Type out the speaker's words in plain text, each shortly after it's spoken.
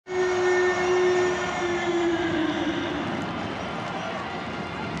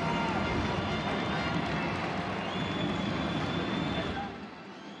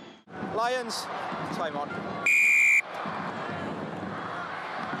Lions, time on.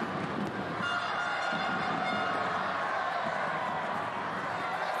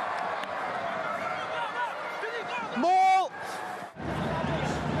 More!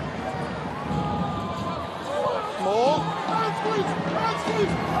 More!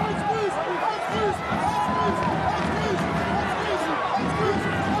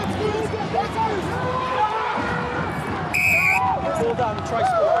 Ball down, try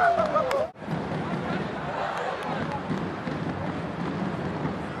score.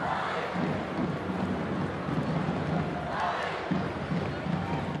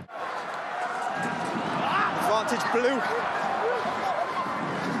 Advantage blue.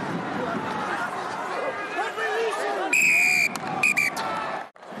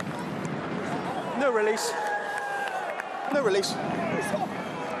 No release. No release.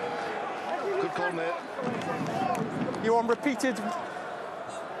 Good call, mate. You're on repeated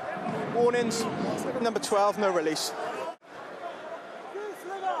warnings. Number 12, no release.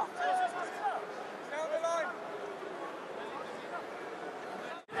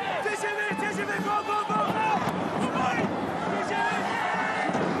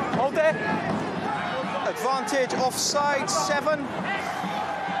 Hold there. Advantage offside, 7.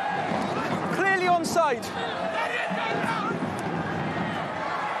 Clearly onside.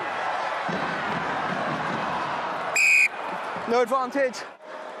 No advantage.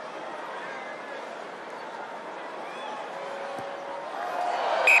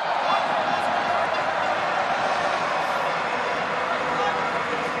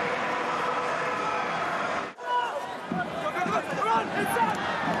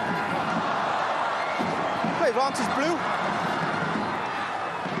 Play advantage blue.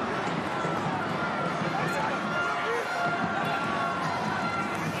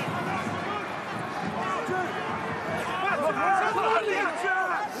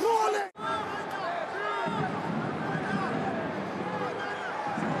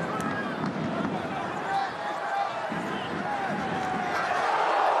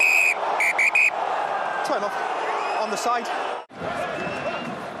 Time off on the side.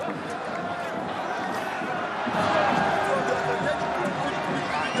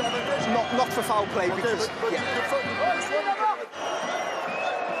 Not for foul play because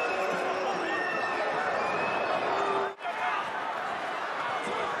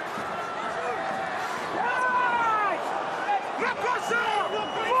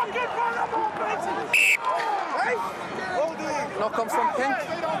knock on from Pink.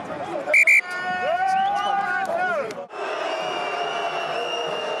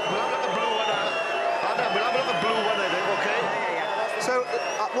 So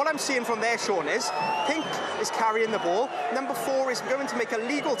what I'm seeing from there, Sean, is Pink is carrying the ball, number 4 is going to make a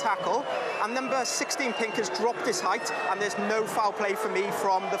legal tackle, and number 16, Pink, has dropped his height, and there's no foul play for me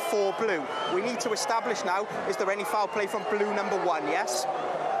from the 4 blue. We need to establish now, is there any foul play from blue number 1, yes?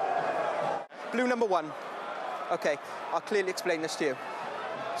 Blue number 1. Okay, I'll clearly explain this to you.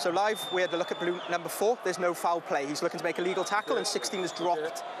 So live, we had a look at blue number 4, there's no foul play. He's looking to make a legal tackle, and 16 is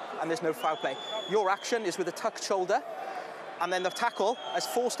dropped, and there's no foul play. Your action is with a tucked shoulder, and then the tackle has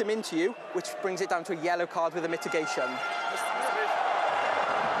forced him into you, which brings it down to a yellow card with a mitigation.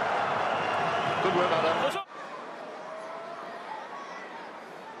 Good work, Adam.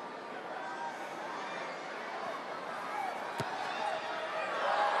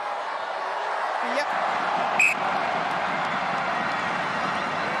 Yep.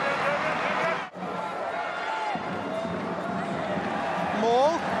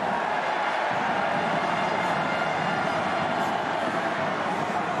 More.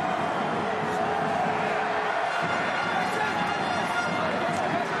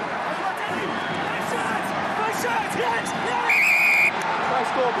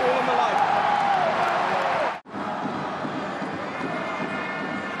 Score, ball on the line.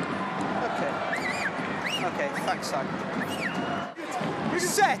 Okay, thanks, son.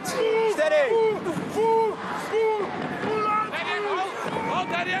 Set, steady.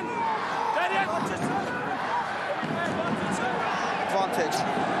 Advantage.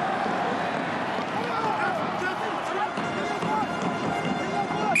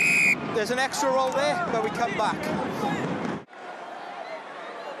 There's an extra roll there, but we come back.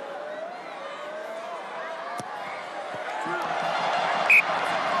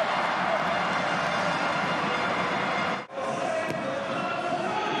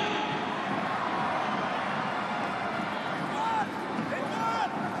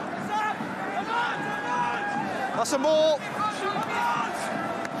 That's a more.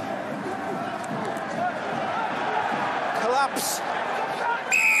 Collapse.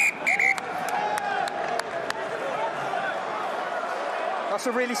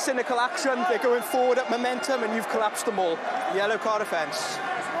 That's a really cynical action. They're going forward at momentum and you've collapsed them all. Yellow card offence.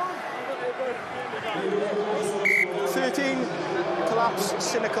 13, collapse,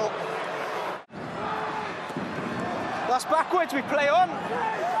 cynical. That's backwards, we play on.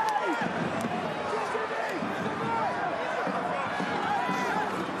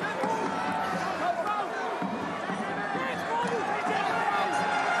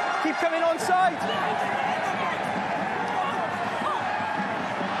 Keep coming onside.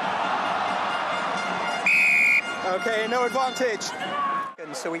 Okay, no advantage.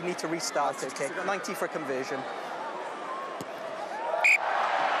 So we need to restart. Okay, 90 for conversion.